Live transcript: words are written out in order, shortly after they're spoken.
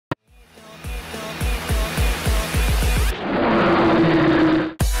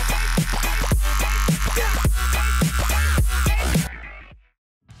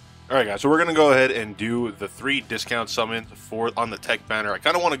Alright guys, so we're going to go ahead and do the 3 discount summons on the tech banner. I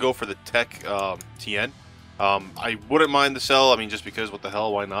kind of want to go for the tech TN. I wouldn't mind the cell, I mean just because, what the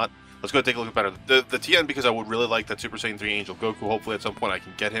hell, why not? Let's go take a look at the banner. The TN because I would really like that Super Saiyan 3 Angel Goku. Hopefully at some point I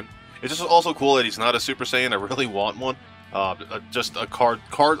can get him. It's just also cool that he's not a Super Saiyan. I really want one. Just a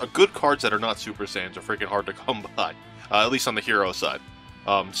good cards that are not Super Saiyans are freaking hard to come by. At least on the hero side.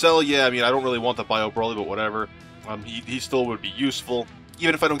 Cell, yeah, I mean I don't really want the Bio Broly, but whatever. He still would be useful.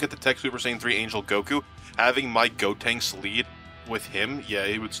 Even if I don't get the Tech Super Saiyan 3 Angel Goku, having my Gotenks lead with him, yeah,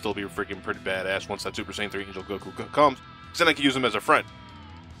 he would still be freaking pretty badass once that Super Saiyan 3 Angel Goku comes. Because then I could use him as a friend.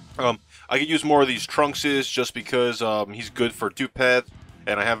 I could use more of these Trunkses just because he's good for dupe pads,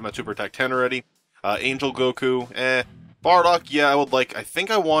 and I have him at Super Attack 10 already. Angel Goku, Bardock, yeah, I think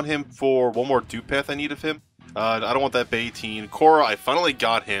I want him for one more dupe path I need of him. I don't want that Bay-Teen. Korra, I finally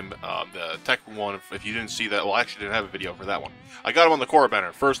got him, the Tech one, if you didn't see that. Well, I actually didn't have a video for that one. I got him on the Korra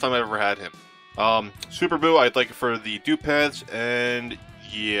banner, first time I ever had him. Super Boo, I'd like it for the dupe pads, and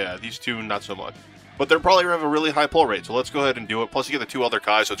yeah, these two, not so much. But they're probably going to have a really high pull rate, so let's go ahead and do it. Plus, you get the 2 other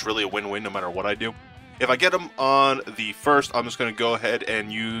Kais, so it's really a win-win no matter what I do. If I get them on the first, I'm just going to go ahead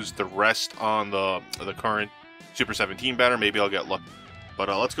and use the rest on the current Super 17 banner. Maybe I'll get lucky. But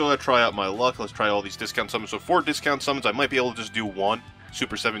let's go ahead and try out my luck. Let's try all these discount summons. So 4 discount summons, I might be able to just do 1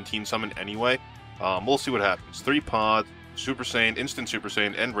 Super 17 summon anyway. We'll see what happens. 3 pods, Super Saiyan, Instant Super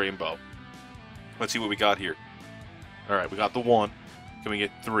Saiyan, and Rainbow. Let's see what we got here. Alright, we got the 1. Can we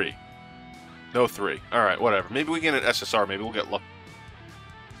get 3? No 3. Alright, whatever. Maybe we get an SSR. Maybe we'll get lucky.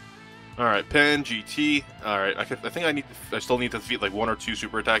 Alright, Pen, GT. Alright, I think I still need to defeat like 1 or 2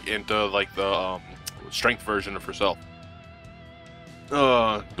 super attack into like the strength version of herself.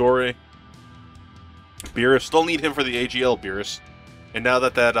 Dore. Beerus. Still need him for the AGL Beerus. And now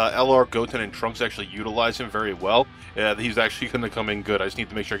that LR, Goten, and Trunks actually utilize him very well, he's actually going to come in good. I just need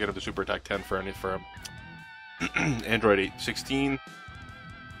to make sure I get him to Super Attack 10 for him. Android 816.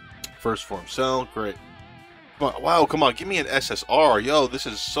 First form Cell. Great. Come on, wow, come on. Give me an SSR. Yo, this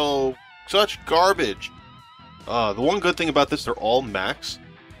is such garbage. The one good thing about this, they're all max.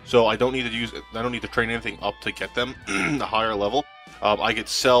 So I don't need to train anything up to get them the higher level. I could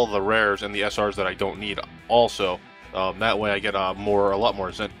sell the rares and the SRs that I don't need also. That way I get a lot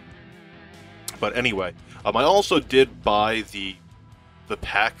more Zen. But anyway, I also did buy the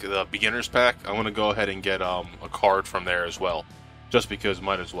pack, the beginner's pack. I'm gonna go ahead and get a card from there as well, just because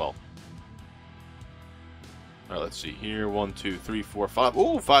might as well. All right, let's see here. 1, 2, 3, 4, 5.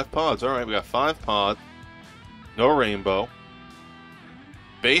 Ooh, 5 pods. All right, we got 5 pods. No Rainbow.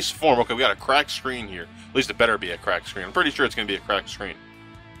 Base form. Okay, we got a cracked screen here. At least it better be a cracked screen. I'm pretty sure it's going to be a cracked screen.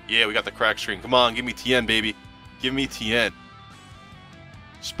 Yeah, we got the cracked screen. Come on, give me TN, baby. Give me TN.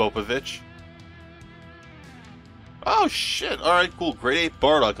 Spopovich. Oh, shit. Alright, cool. Grade 8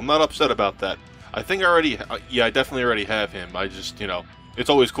 Bardock. I'm not upset about that. I think I already... yeah, I definitely already have him. I just, you know... It's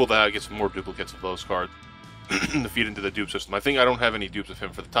always cool to get some more duplicates of those cards to feed into the dupe system. I think I don't have any dupes of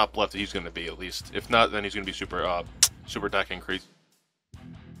him. For the top left, he's going to be, at least. If not, then he's going to be super attack increase.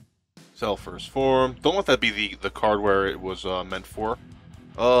 Cell first form. Don't let that be the card where it was meant for.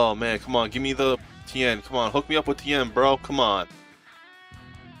 Oh man, come on, give me the TN. Come on, hook me up with TN, bro. Come on.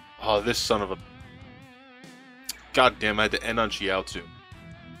 Oh, this son of a... God damn, I had to end on Chiaotzu.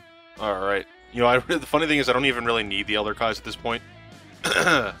 Alright. You know, the funny thing is I don't even really need the Elder Kais at this point.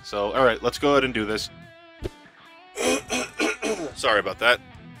 So, alright, let's go ahead and do this. Sorry about that.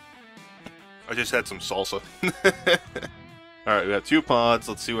 I just had some salsa. Alright, we got 2 pods.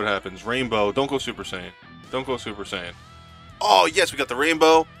 Let's see what happens. Rainbow. Don't go Super Saiyan. Don't go Super Saiyan. Oh, yes, we got the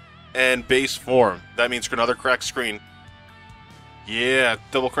Rainbow and base form. That means another cracked screen. Yeah,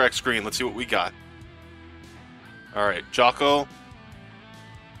 double cracked screen. Let's see what we got. Alright, Jocko.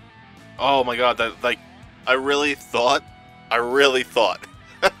 Oh my god, that, like, I really thought.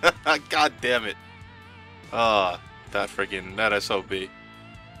 God damn it. That SOB.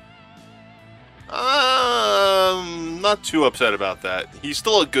 Not too upset about that. He's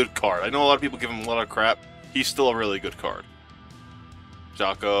still a good card. I know a lot of people give him a lot of crap. He's still a really good card.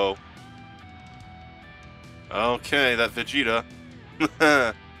 Jocko. Okay, that Vegeta.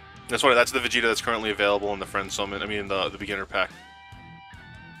 That's right, that's the Vegeta that's currently available in the Friend Summon. I mean, the beginner pack.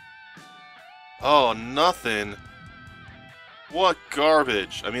 Oh, nothing. What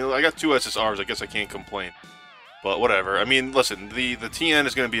garbage. I mean, I got 2 SSRs. I guess I can't complain. But whatever. I mean, listen, the TN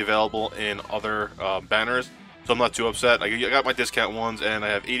is going to be available in other banners, so I'm not too upset. I got my discount ones, and I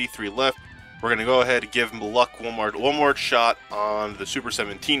have 83 left. We're going to go ahead and give him luck one more shot on the Super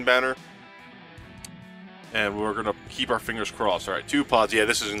 17 banner. And we're going to keep our fingers crossed. Alright, 2 pods. Yeah,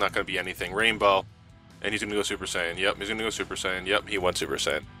 this is not going to be anything. Rainbow. And he's going to go Super Saiyan. Yep, he's going to go Super Saiyan. Yep, he went Super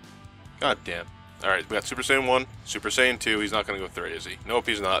Saiyan. God damn. Alright, we got Super Saiyan 1, Super Saiyan 2. He's not going to go 3, is he? Nope,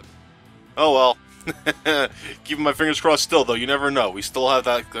 he's not. Oh well. Keeping my fingers crossed still, though. You never know. We still have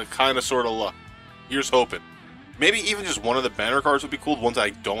that kind of sort of luck. Here's hoping. Maybe even just one of the banner cards would be cool. The ones I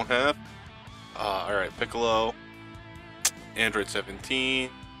don't have. Alright, Piccolo. Android 17.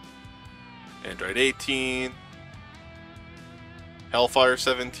 Android 18. Hellfire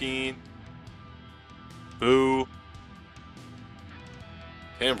 17. Boo.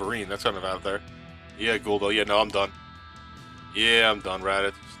 Tambourine, that's kind of out there. Yeah, Guldo. Yeah, no, I'm done. Yeah, I'm done,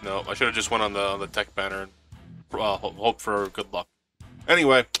 Raditz. No, I should have just went on the tech banner and hope for good luck.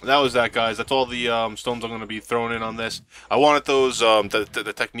 Anyway, that was that, guys. That's all the stones I'm going to be throwing in on this. I wanted those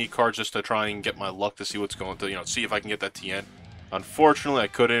the technique cards just to try and get my luck to see what's going to, see if I can get that TN. Unfortunately, I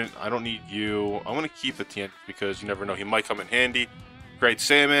couldn't. I don't need you. I'm going to keep the TN because you never know. He might come in handy. Great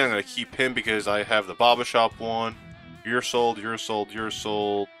Saiyaman, I'm going to keep him because I have the Baba Shop one. You're sold, you're sold, you're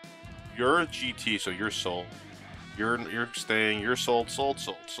sold. You're a GT, so you're sold. You're staying, you're sold.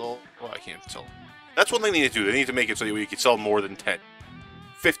 Oh, I can't sell. That's one thing they need to do. They need to make it so that you can sell more than 10.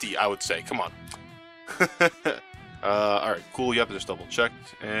 50, I would say. Come on. Alright, cool. Yep, just double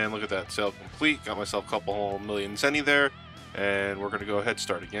checked. And look at that. Sale complete. Got myself a couple million zenny there. And we're going to go ahead and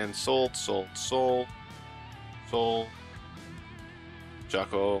start again. Sold.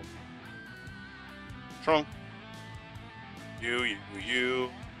 Jocko. Trunk. You.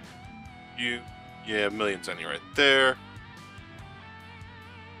 Yeah, million zenny right there.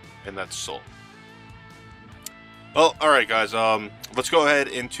 And that's sold. Well, alright guys, let's go ahead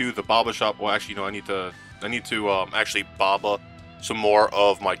into the Baba shop. Well, actually, no, I need to actually Baba some more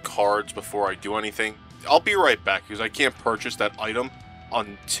of my cards before I do anything. I'll be right back, because I can't purchase that item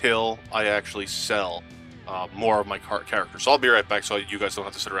until I actually sell more of my characters. So I'll be right back, so you guys don't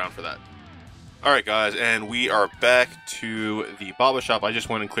have to sit around for that. Alright guys, and we are back to the Baba shop. I just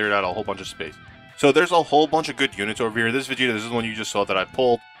went and cleared out a whole bunch of space. So there's a whole bunch of good units over here. This Vegeta, this is the one you just saw that I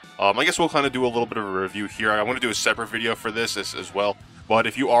pulled. I guess we'll kind of do a little bit of a review here. I want to do a separate video for this as well. But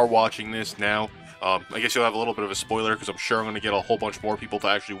if you are watching this now, I guess you'll have a little bit of a spoiler because I'm sure I'm going to get a whole bunch more people to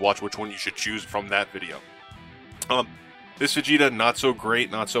actually watch which one you should choose from that video. This Vegeta, not so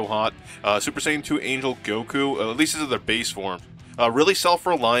great, not so hot. Super Saiyan 2 Angel Goku, at least this is their base form. Really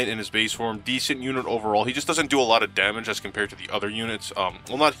self-reliant in his base form, decent unit overall. He just doesn't do a lot of damage as compared to the other units.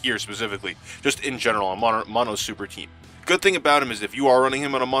 Well, not here specifically, just in general, on Mono Super Team. Good thing about him is if you are running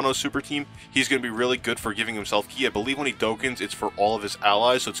him on a Mono Super Team, he's going to be really good for giving himself Ki. I believe when he Dokkans, it's for all of his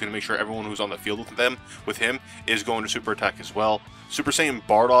allies, so it's going to make sure everyone who's on the field with him is going to Super Attack as well. Super Saiyan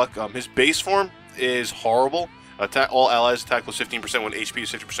Bardock, his base form is horrible. All allies attack plus 15% when HP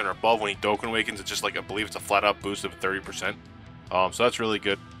is 50% or above. When he Dokkan Awakens, it's just like, I believe it's a flat-out boost of 30%. So that's really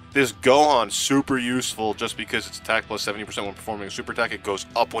good. This Gohan, super useful just because it's attack plus 70% when performing a Super Attack. It goes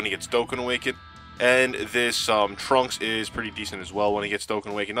up when he gets Dokkan Awakened. And this Trunks is pretty decent as well when he gets Dokkan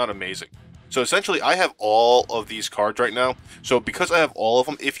Awakened. Not amazing. So essentially, I have all of these cards right now. So because I have all of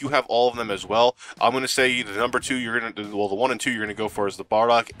them, if you have all of them as well, I'm going to say the number 2, the 1 and 2 you're going to go for is the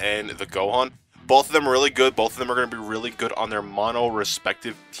Bardock and the Gohan. Both of them are really good. Both of them are going to be really good on their mono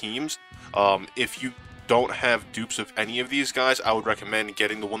respective teams. If you don't have dupes of any of these guys, I would recommend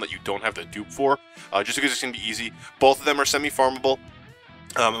getting the one that you don't have the dupe for, just because it's going to be easy. Both of them are semi-farmable.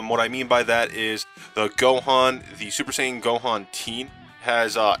 And what I mean by that is the Gohan, the Super Saiyan Gohan Teen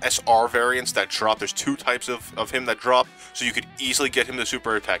has SR variants that drop. There's 2 types of him that drop, so you could easily get him to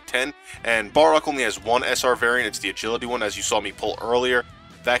Super Attack 10. And Bardock only has 1 SR variant. It's the Agility one, as you saw me pull earlier.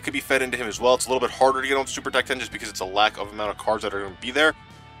 That could be fed into him as well. It's a little bit harder to get on Super Attack 10 just because it's a lack of amount of cards that are going to be there.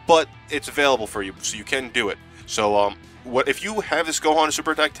 But it's available for you, so you can do it. So, what if you have this Gohan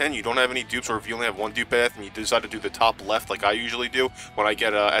Super Attack 10, you don't have any dupes, or if you only have 1 dupe path, and you decide to do the top left like I usually do when I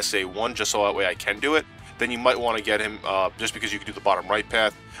get a SA1, just so that way I can do it, then you might want to get him just because you can do the bottom right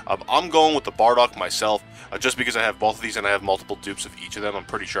path. I'm going with the Bardock myself, just because I have both of these and I have multiple dupes of each of them. I'm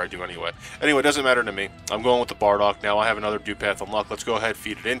pretty sure I do anyway. Anyway, it doesn't matter to me. I'm going with the Bardock. Now I have another dupe path unlocked. Let's go ahead and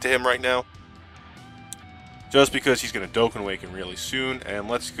feed it into him right now, just because he's going to Dokkan Awaken really soon. And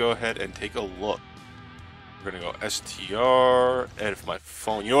let's go ahead and take a look. We're going to go STR, edit my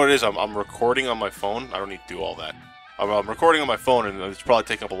phone. You know what it is? I'm recording on my phone. I don't need to do all that. I'm recording on my phone, and it's probably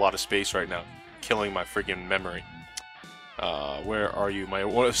taking up a lot of space right now, killing my freaking memory. Where are you?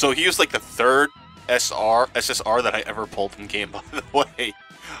 So he was like the 3rd SSR that I ever pulled in game, by the way.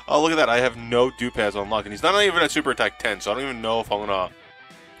 Oh, look at that. I have no dupe pads unlocked, and he's not even at Super Attack 10, so I don't even know if I'm going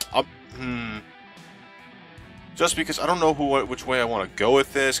to... Just because I don't know which way I want to go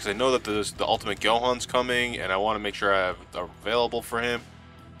with this, because I know that the Ultimate Gohan's coming, and I want to make sure I have available for him.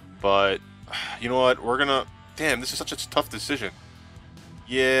 But, you know what, we're going to... Damn, this is such a tough decision.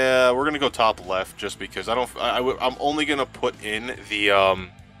 Yeah, we're gonna go top left just because I'm only gonna put in the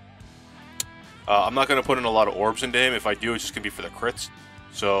I'm not gonna put in a lot of orbs into him. If I do, it's just gonna be for the crits.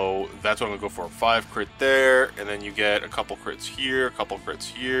 So that's what I'm gonna go for. 5 crit there, and then you get a couple crits here, a couple crits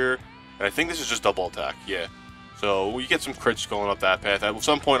here, and I think this is just double attack. Yeah. So you get some crits going up that path. At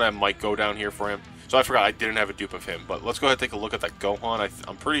some point, I might go down here for him. So I forgot I didn't have a dupe of him. But let's go ahead and take a look at that Gohan.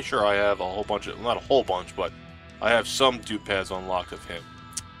 I'm pretty sure I have a whole bunch of, not a whole bunch, but I have some dupe pads unlocked of him.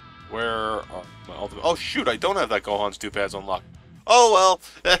 Where are my ultimate? Oh shoot, I don't have that Gohan's dupe pads unlocked. Oh well,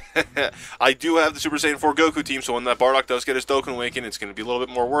 I do have the Super Saiyan 4 Goku team, so when that Bardock does get his Dokkan Awaken, it's going to be a little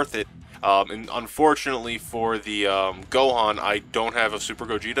bit more worth it. And unfortunately for the Gohan, I don't have a Super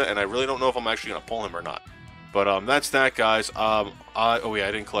Gogeta, and I really don't know if I'm actually going to pull him or not. But that's that, guys. Oh yeah,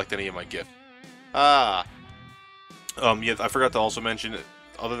 I didn't collect any of my gifts. Yeah, I forgot to also mention,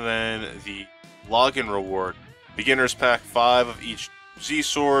 other than the login reward, beginners pack 5 of each Z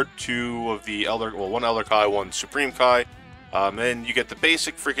Sword, 2 of the Elder, well, 1 Elder Kai, 1 Supreme Kai. And you get the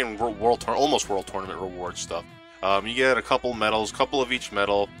basic freaking almost World Tournament reward stuff. You get a couple medals, couple of each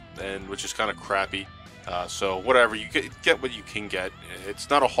medal, and which is kind of crappy. So whatever, you get what you can get. It's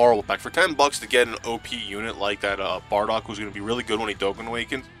not a horrible pack. For $10 to get an OP unit like that, Bardock, who's going to be really good when he Dokkan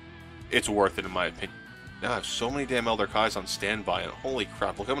Awakens, it's worth it in my opinion. Now I have so many damn Elder Kais on standby, and holy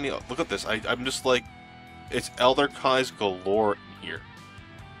crap, look how many. Look at this. I'm just like, it's Elder Kais galore in here.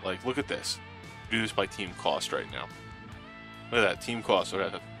 Like, look at this. Do this by team cost right now. Look at that, team cost.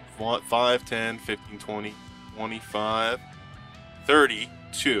 Okay, 5, 10, 15, 20, 25,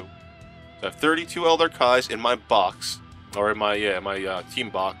 32. So I have 32 Elder Kais in my box, or in my team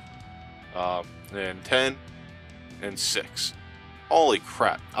box, and 10 and 6. Holy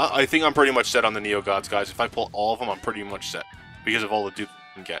crap! I think I'm pretty much set on the Neo Gods, guys. If I pull all of them, I'm pretty much set because of all the dupes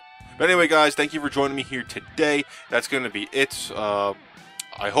I can get. But anyway, guys, thank you for joining me here today. That's going to be it.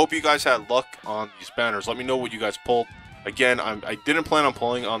 I hope you guys had luck on these banners. Let me know what you guys pulled. Again, I didn't plan on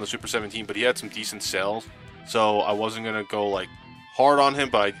pulling on the Super 17, but he had some decent sales, so I wasn't going to go like hard on him,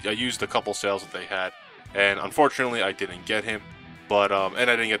 but I used a couple sales that they had, and unfortunately I didn't get him, but and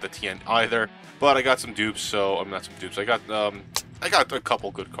I didn't get the TN either, but I got some dupes, so I'm not some dupes, I got a couple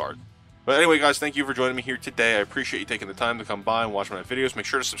good cards. But anyway, guys, thank you for joining me here today. I appreciate you taking the time to come by and watch my videos. Make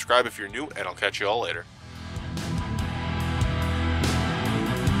sure to subscribe if you're new, and I'll catch you all later.